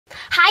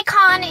Hi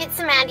Con, it's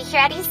Amanda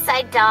here at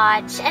Eastside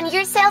Dodge, and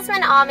your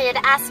salesman Ahmed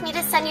asked me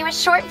to send you a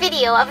short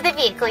video of the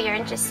vehicle you're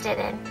interested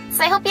in,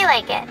 so I hope you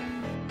like it.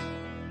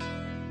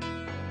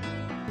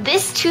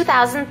 This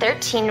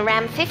 2013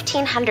 Ram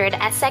 1500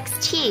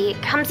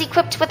 SXT comes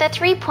equipped with a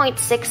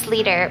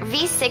 3.6-liter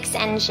V6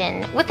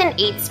 engine with an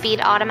 8-speed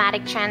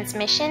automatic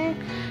transmission,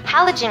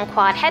 halogen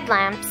quad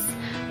headlamps,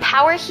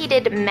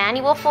 power-heated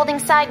manual folding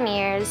side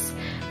mirrors,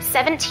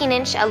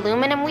 17-inch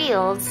aluminum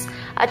wheels,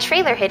 a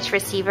trailer hitch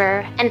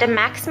receiver, and a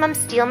maximum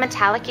steel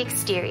metallic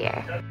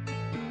exterior.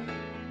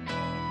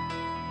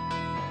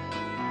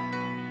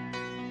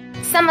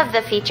 Some of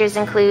the features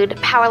include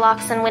power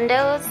locks and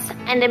windows,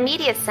 and a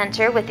media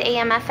center with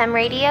AM/FM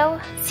radio,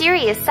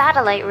 Sirius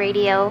satellite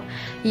radio,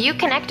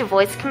 Uconnect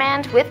voice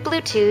command with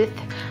Bluetooth,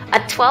 a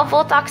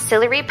 12-volt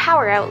auxiliary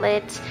power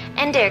outlet,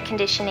 and air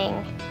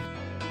conditioning.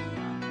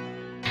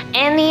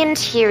 And the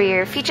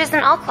interior features an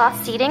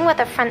all-cloth seating with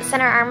a front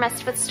center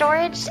armrest with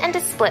storage and a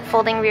split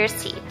folding rear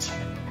seat.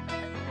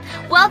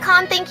 Well,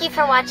 Con, thank you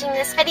for watching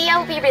this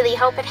video. We really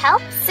hope it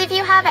helps. If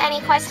you have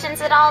any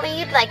questions at all or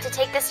you'd like to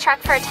take this truck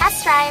for a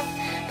test drive,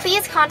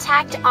 please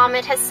contact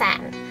Ahmed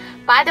Hassan.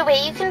 By the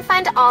way, you can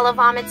find all of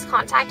Ahmed's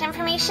contact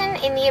information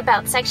in the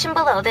About section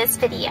below this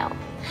video.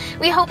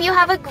 We hope you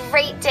have a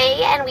great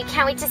day, and we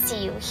can't wait to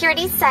see you here at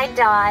Eastside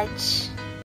Dodge.